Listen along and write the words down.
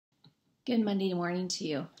Good Monday morning to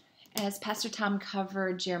you. As Pastor Tom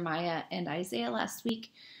covered Jeremiah and Isaiah last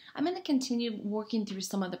week, I'm going to continue working through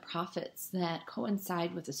some of the prophets that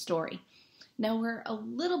coincide with the story. Now we're a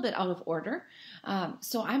little bit out of order,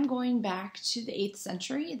 so I'm going back to the 8th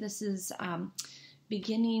century. This is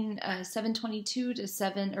beginning 722 to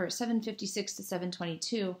 756 to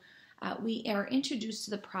 722. We are introduced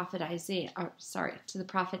to the prophet to the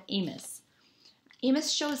prophet Amos.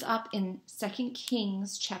 Amos shows up in 2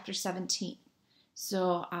 Kings chapter 17.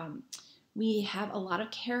 So we have a lot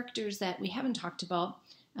of characters that we haven't talked about.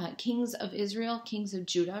 Kings of Israel, kings of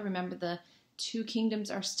Judah. Remember, the two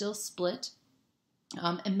kingdoms are still split.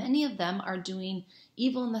 And many of them are doing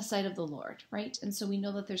evil in the sight of the Lord, right? And so we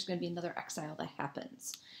know that there's going to be another exile that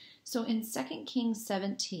happens. So in 2 Kings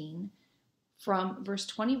 17, from verse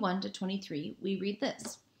 21 to 23, we read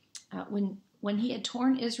this. When he had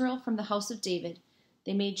torn Israel from the house of David,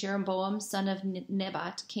 they made Jeroboam, son of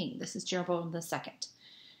Nebat, king. This is Jeroboam the second.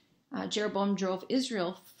 Jeroboam drove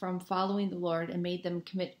Israel from following the Lord and made them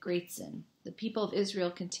commit great sin. The people of Israel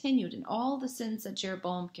continued in all the sins that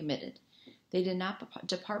Jeroboam committed. They did not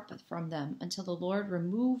depart from them until the Lord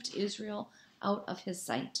removed Israel out of his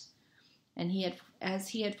sight, and as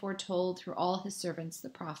he had foretold through all his servants the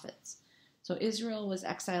prophets. So Israel was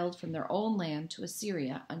exiled from their own land to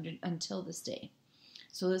Assyria until this day.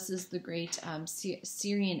 So this is the great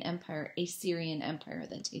Assyrian Empire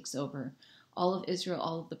that takes over all of Israel,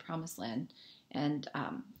 all of the Promised Land, and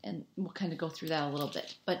we'll kind of go through that a little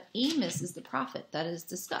bit. But Amos is the prophet that is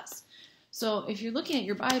discussed. So if you're looking at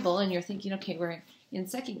your Bible and you're thinking, okay, we're in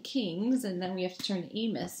 2 Kings and then we have to turn to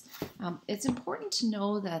Amos, it's important to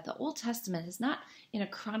know that the Old Testament is not in a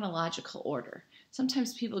chronological order.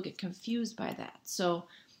 Sometimes people get confused by that. So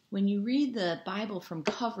when you read the Bible from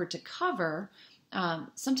cover to cover,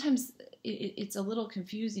 sometimes it's a little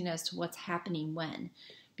confusing as to what's happening when,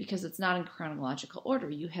 because it's not in chronological order.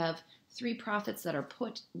 You have 3 prophets that are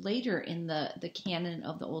put later in the canon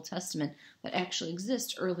of the Old Testament that actually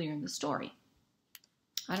exist earlier in the story.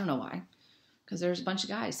 I don't know why, because there's a bunch of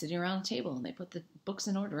guys sitting around the table and they put the books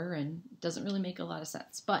in order and it doesn't really make a lot of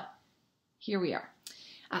sense. But here we are.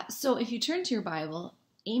 So if you turn to your Bible,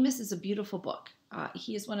 Amos is a beautiful book.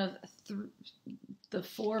 He is one of the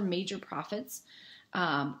 4 major prophets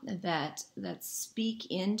that speak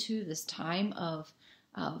into this time of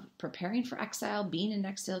preparing for exile, being in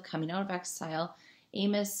exile, coming out of exile.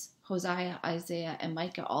 Amos, Hosea, Isaiah, and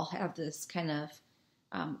Micah all have this kind of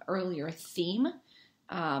earlier theme.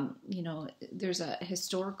 There's a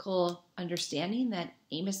historical understanding that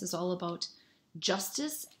Amos is all about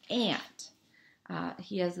justice, and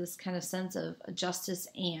he has this kind of sense of justice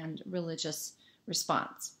and religious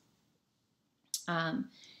response.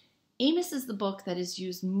 Amos is the book that is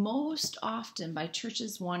used most often by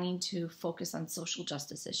churches wanting to focus on social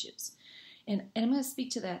justice issues. And I'm going to speak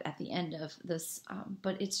to that at the end of this,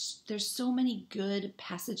 but there's so many good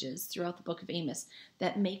passages throughout the book of Amos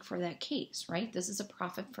that make for that case, right? This is a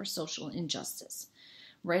prophet for social injustice.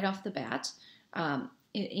 Right off the bat,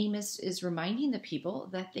 Amos is reminding the people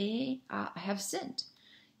that they have sinned.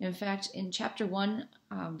 In fact, in chapter 1,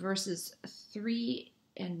 verses 3,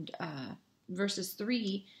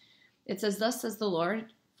 it says, "Thus says the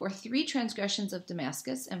Lord, for 3 transgressions of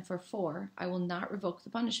Damascus, and for 4, I will not revoke the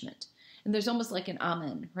punishment." And there's almost like an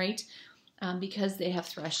amen, right? Because they have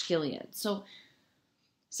threshed Gilead. So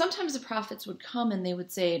sometimes the prophets would come and they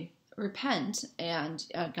would say, repent, and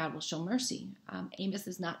God will show mercy. Amos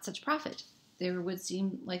is not such prophet. There would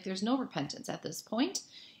seem like there's no repentance at this point.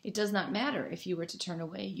 It does not matter if you were to turn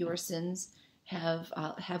away. Your sins have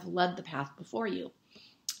led the path before you.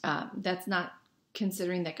 That's not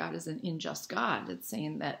considering that God is an unjust God. It's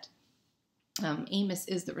saying that Amos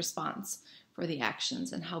is the response for the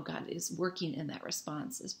actions, and how God is working in that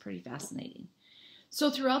response is pretty fascinating.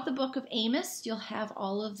 So throughout the book of Amos, you'll have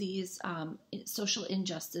all of these social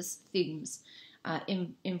injustice themes.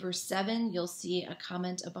 In verse 7, you'll see a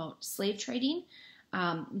comment about slave trading,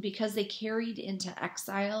 because they carried into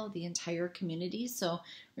exile the entire community. So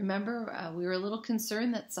remember, we were a little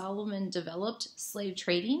concerned that Solomon developed slave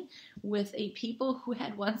trading with a people who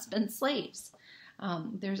had once been slaves.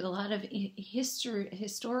 There's a lot of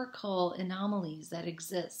historical anomalies that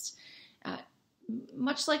exist,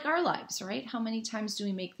 much like our lives, right? How many times do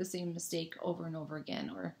we make the same mistake over and over again,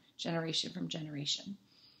 or generation from generation?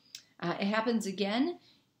 It happens again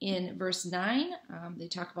in verse 9. They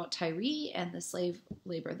talk about Tyre and the slave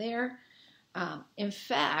labor there. In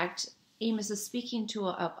fact, Amos is speaking to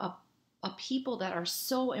a people that are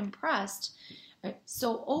so oppressed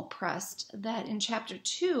that in chapter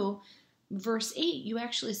 2, verse 8, you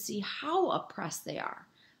actually see how oppressed they are.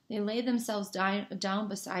 They lay themselves down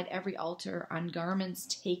beside every altar on garments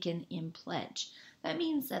taken in pledge. That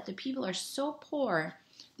means that the people are so poor,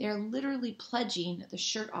 they're literally pledging the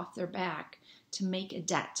shirt off their back to make a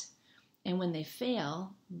debt. And when they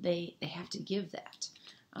fail, they have to give that.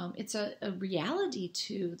 It's a reality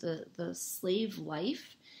to the slave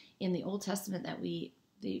life in the Old Testament that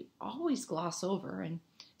they always gloss over. And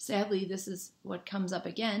sadly, this is what comes up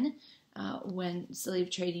again when slave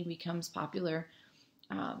trading becomes popular.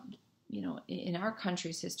 In our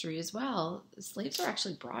country's history as well, slaves are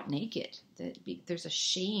actually brought naked. There's a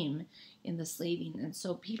shame in the slaving. And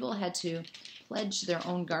so people had to pledge their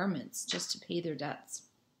own garments just to pay their debts.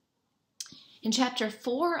 In chapter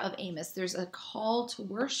 4 of Amos, there's a call to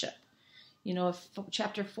worship.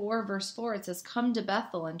 Chapter 4, verse 4, it says, "Come to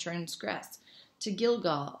Bethel and transgress, to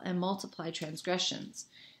Gilgal and multiply transgressions."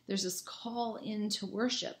 There's this call into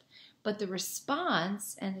worship. But the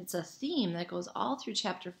response, and it's a theme that goes all through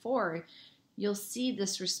chapter 4, you'll see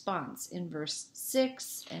this response in verse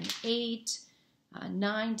 6 and 8,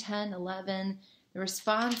 9, 10, 11. The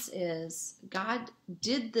response is, God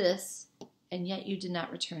did this, and yet you did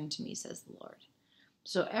not return to me, says the Lord.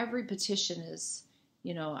 So every petition is,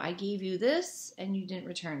 I gave you this, and you didn't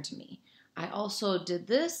return to me. I also did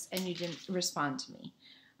this, and you didn't respond to me.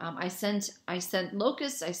 I sent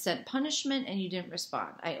locusts, I sent punishment, and you didn't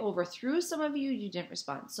respond. I overthrew some of you, you didn't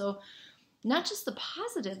respond. So not just the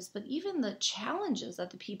positives, but even the challenges that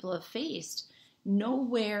the people have faced,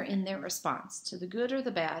 nowhere in their response to the good or the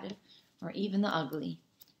bad, or even the ugly,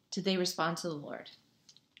 did they respond to the Lord.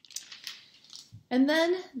 And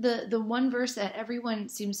then the one verse that everyone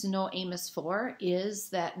seems to know Amos for is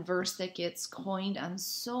that verse that gets coined on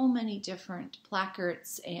so many different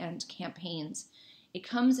placards and campaigns. It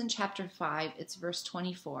comes in chapter 5, it's verse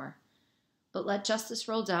 24. "But let justice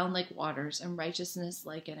roll down like waters and righteousness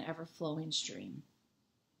like an ever-flowing stream."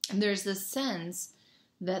 And there's this sense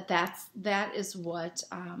that that is what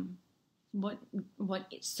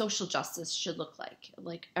social justice should look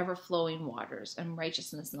like ever-flowing waters and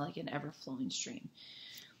righteousness like an ever-flowing stream.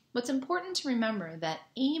 What's important to remember that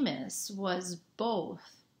Amos was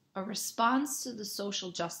both a response to the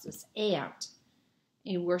social justice and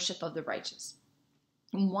a worship of the righteous.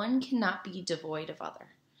 One cannot be devoid of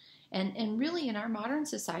other. And really in our modern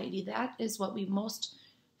society, that is what we most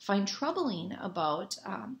find troubling about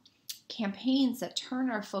campaigns that turn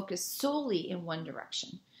our focus solely in one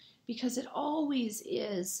direction. Because it always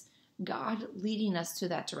is God leading us to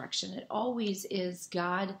that direction. It always is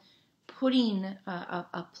God putting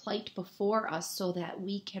a plight before us so that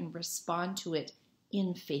we can respond to it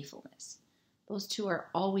in faithfulness. Those two are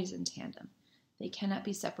always in tandem. They cannot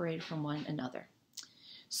be separated from one another.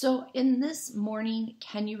 So in this morning,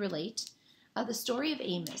 can you relate? The story of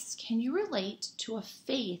Amos, can you relate to a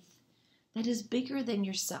faith that is bigger than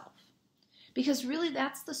yourself? Because really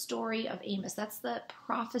that's the story of Amos. That's the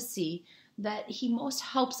prophecy that he most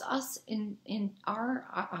helps us in our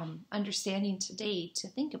understanding today to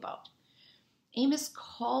think about. Amos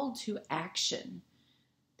called to action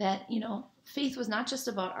that, faith was not just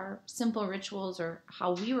about our simple rituals or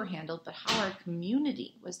how we were handled, but how our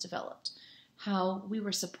community was developed, how we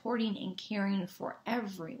were supporting and caring for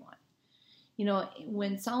everyone.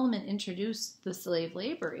 When Solomon introduced the slave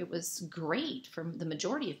labor, it was great for the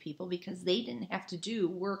majority of people because they didn't have to do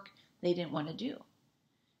work they didn't want to do.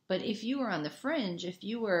 But if you were on the fringe, if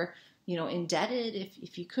you were, indebted,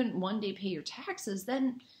 if you couldn't one day pay your taxes,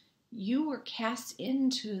 then you were cast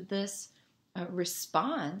into this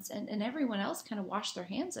response and everyone else kind of washed their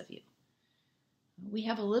hands of you. We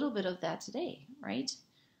have a little bit of that today, right?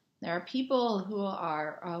 There are people who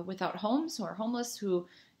are without homes, who are homeless, who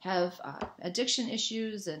have addiction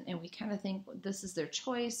issues, and we kind of think this is their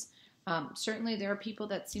choice. Certainly there are people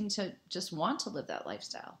that seem to just want to live that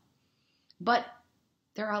lifestyle. But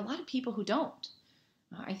there are a lot of people who don't.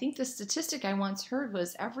 I think the statistic I once heard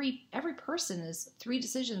was every person is 3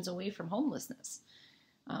 decisions away from homelessness.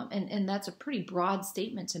 And that's a pretty broad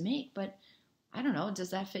statement to make, but I don't know,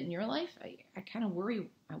 does that fit in your life? I kind of worry,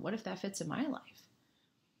 what if that fits in my life?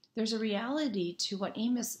 There's a reality to what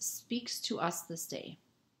Amos speaks to us this day,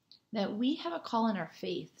 that we have a call in our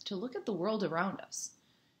faith to look at the world around us.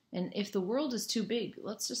 And if the world is too big,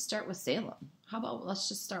 let's just start with Salem. How about let's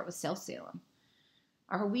just start with South Salem?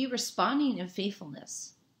 Are we responding in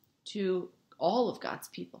faithfulness to all of God's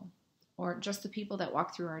people, or just the people that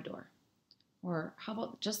walk through our door? Or how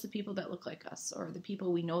about just the people that look like us, or the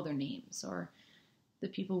people we know their names, or the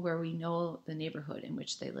people where we know the neighborhood in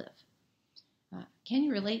which they live? Can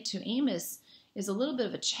you relate to Amos is a little bit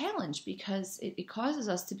of a challenge because it causes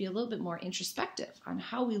us to be a little bit more introspective on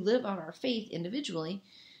how we live out our faith individually,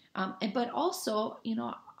 but also,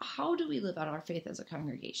 how do we live out our faith as a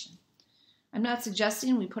congregation? I'm not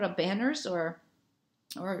suggesting we put up banners or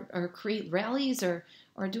create rallies or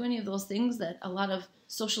do any of those things that a lot of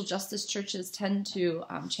social justice churches tend to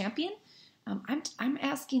champion. I'm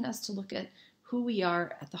asking us to look at who we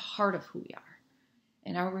are at the heart of who we are.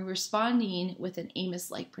 And are we responding with an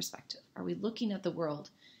Amos-like perspective? Are we looking at the world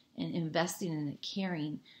and investing in it,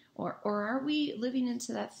 caring? Or are we living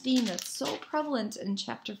into that theme that's so prevalent in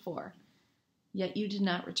chapter 4? Yet you did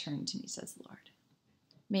not return to me, says the Lord.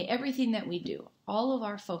 May everything that we do, all of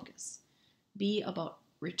our focus, be about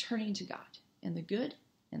returning to God in the good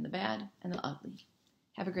and the bad and the ugly.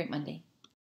 Have a great Monday.